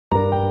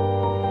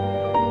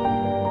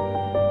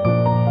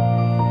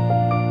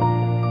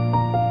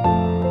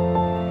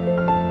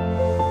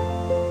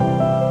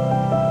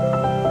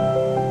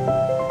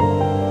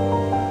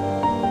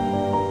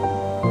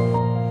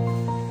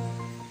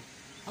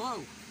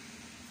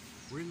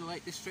We're in the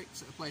Lake District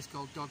at a place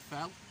called Dodd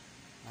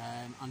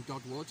and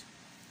Dodd Wood.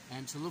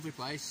 It's a lovely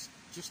place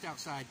just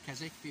outside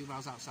Keswick, a few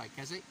miles outside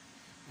Keswick,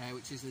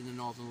 which is in the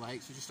Northern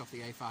Lakes, so just off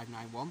the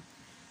A591.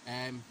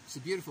 It's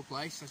a beautiful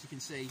place, as you can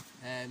see.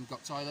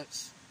 Got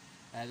toilets,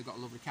 they've got a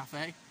lovely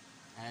cafe.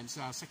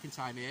 So our second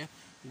time here.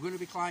 We're going to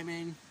be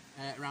climbing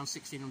around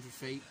 1600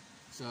 feet,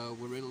 so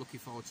we're really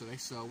looking forward to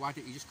this. So why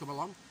don't you just come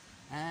along?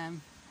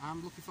 I'm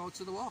looking forward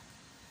to the walk.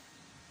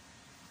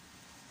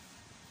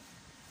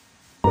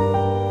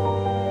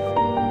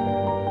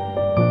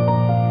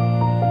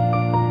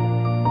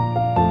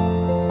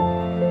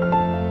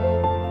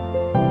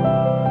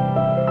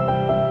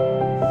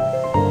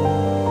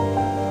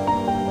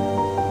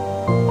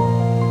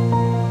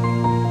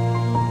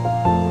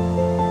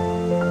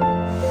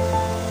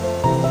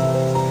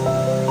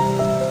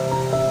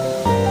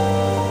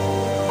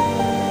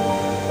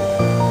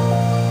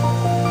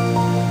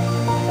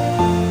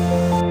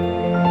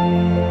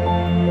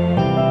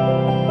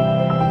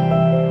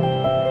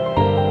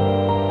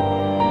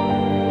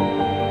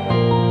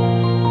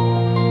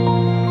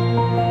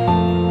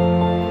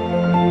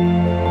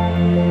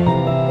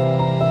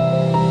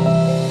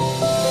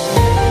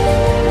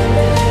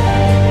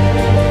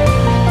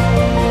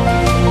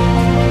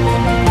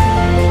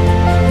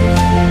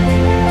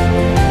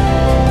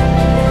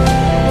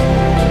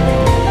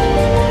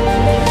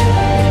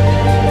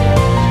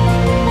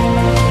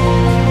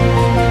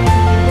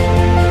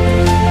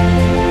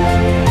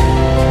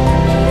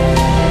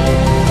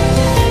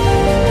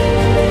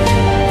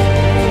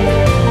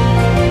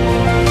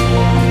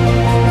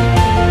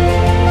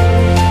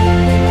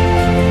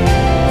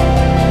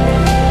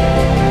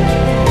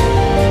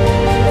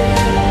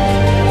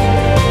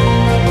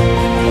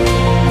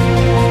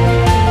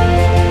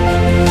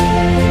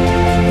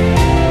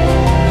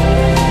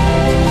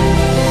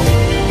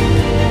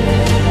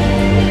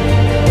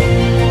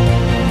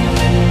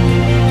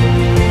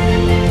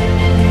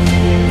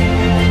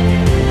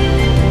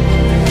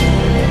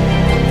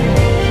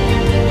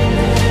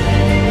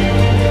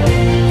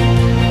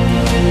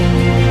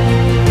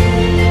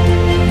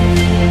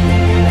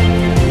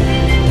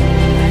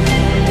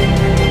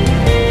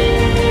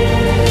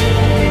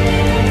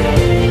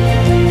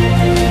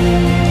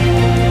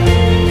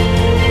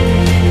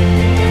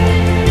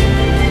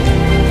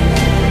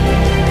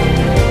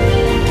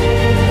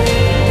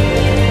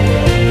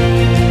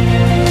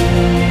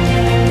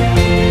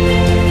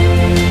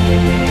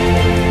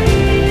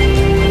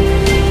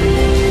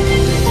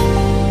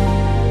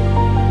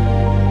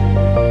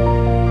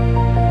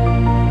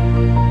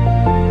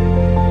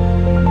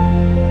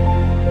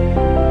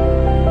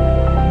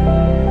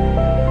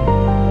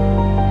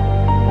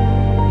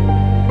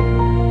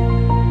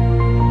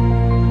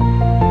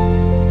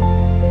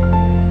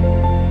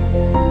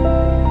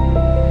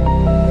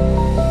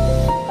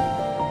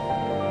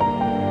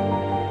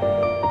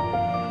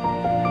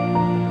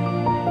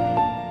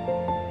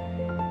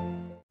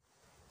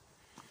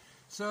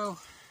 So,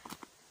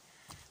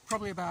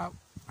 probably about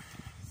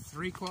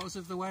 3/4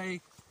 of the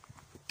way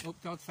up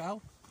Dodd,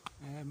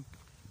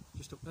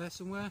 just up there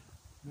somewhere,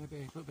 maybe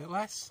a little bit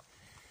less.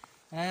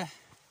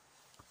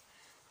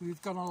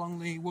 We've gone along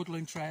the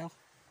woodland trail,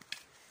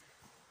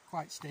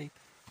 quite steep,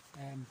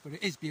 but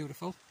it is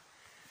beautiful.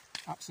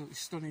 Absolutely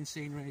stunning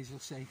scenery, as you'll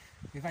see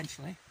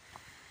eventually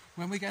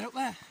when we get up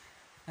there.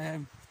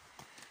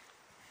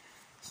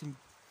 Some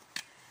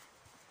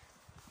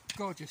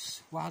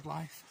gorgeous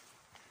wildlife,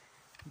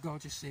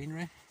 gorgeous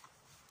scenery.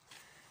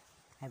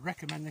 I'd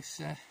recommend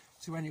this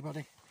to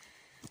anybody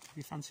if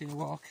you're fancying a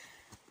walk.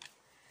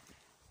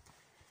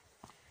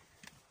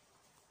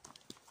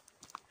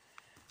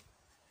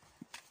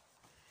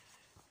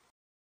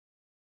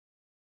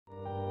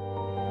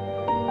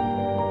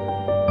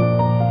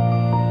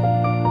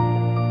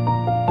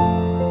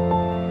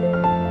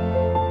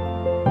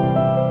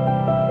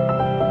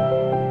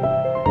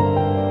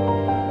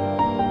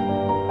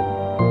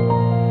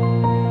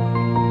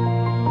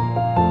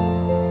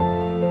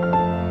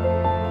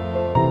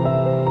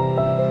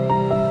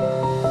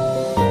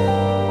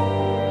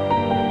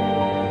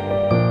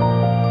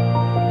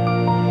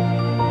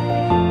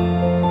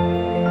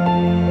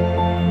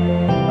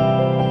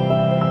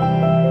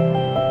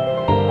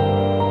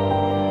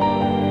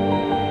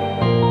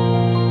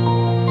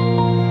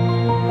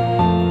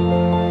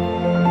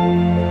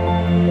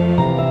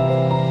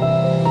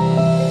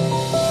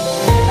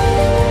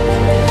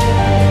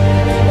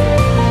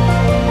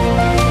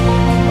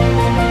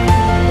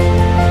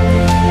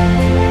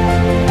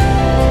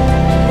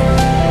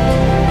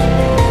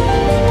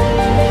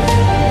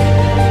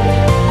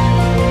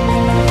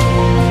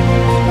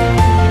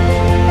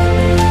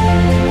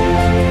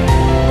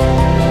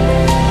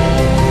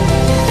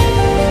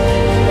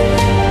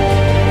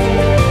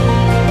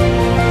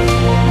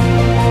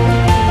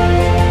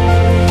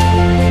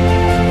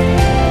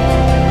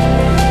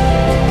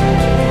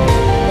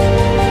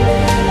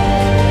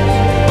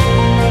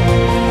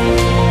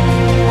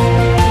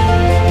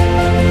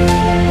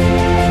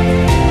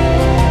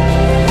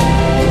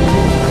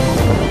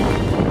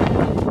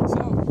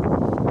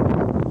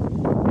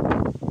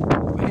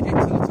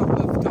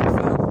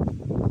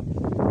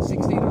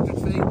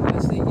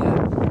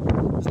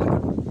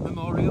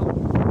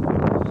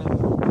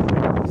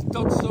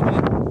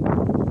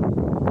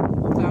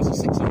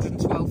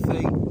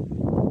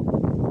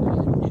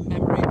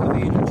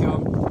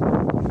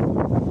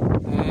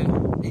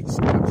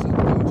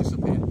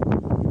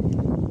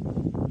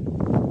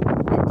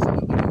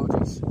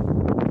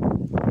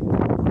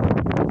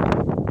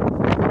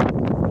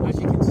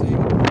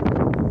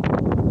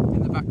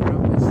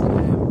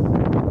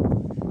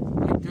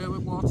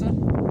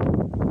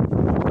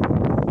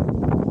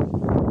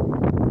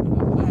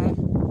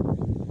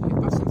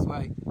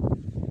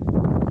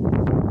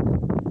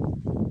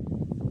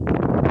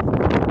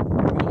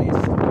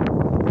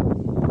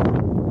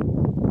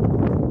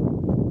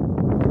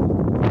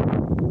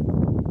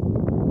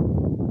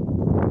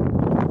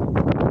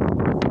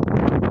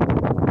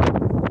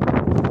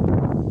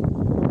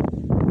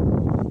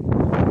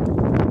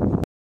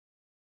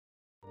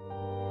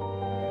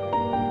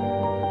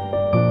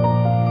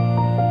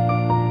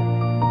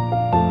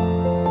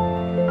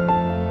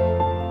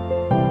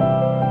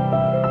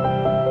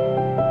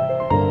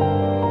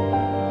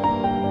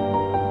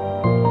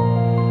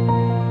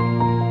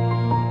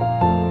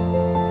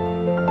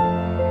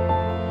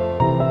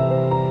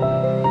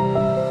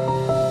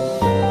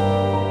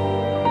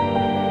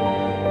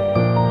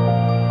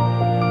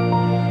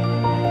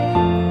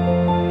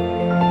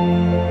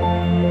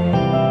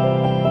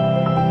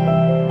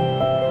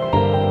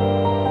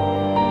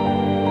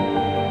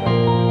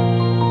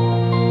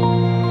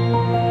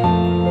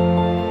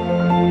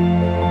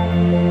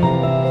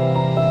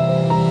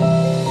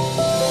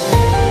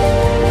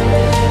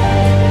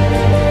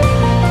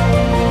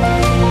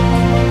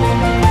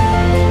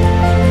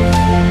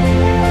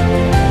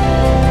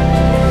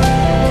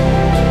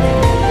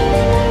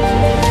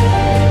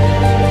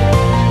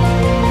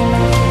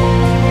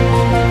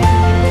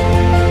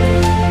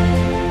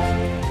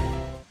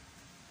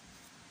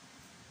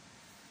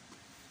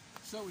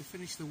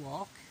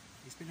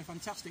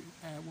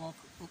 walk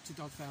up to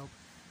Dodd Fell.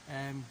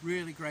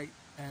 Really great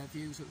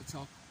views at the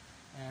top.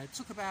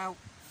 Took about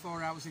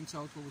 4 hours in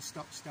total with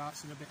stop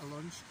starts and a bit of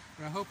lunch,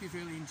 but I hope you've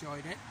really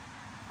enjoyed it,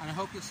 and I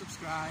hope you'll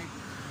subscribe,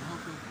 and I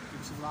hope you'll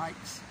give us some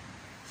likes,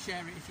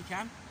 share it if you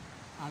can,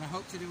 and I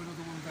hope to do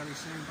another one very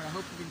soon. But I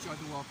hope you've enjoyed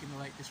the walk in the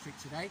Lake District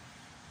today,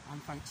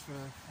 and thanks for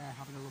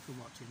having a look and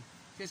watching.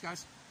 Cheers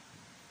guys.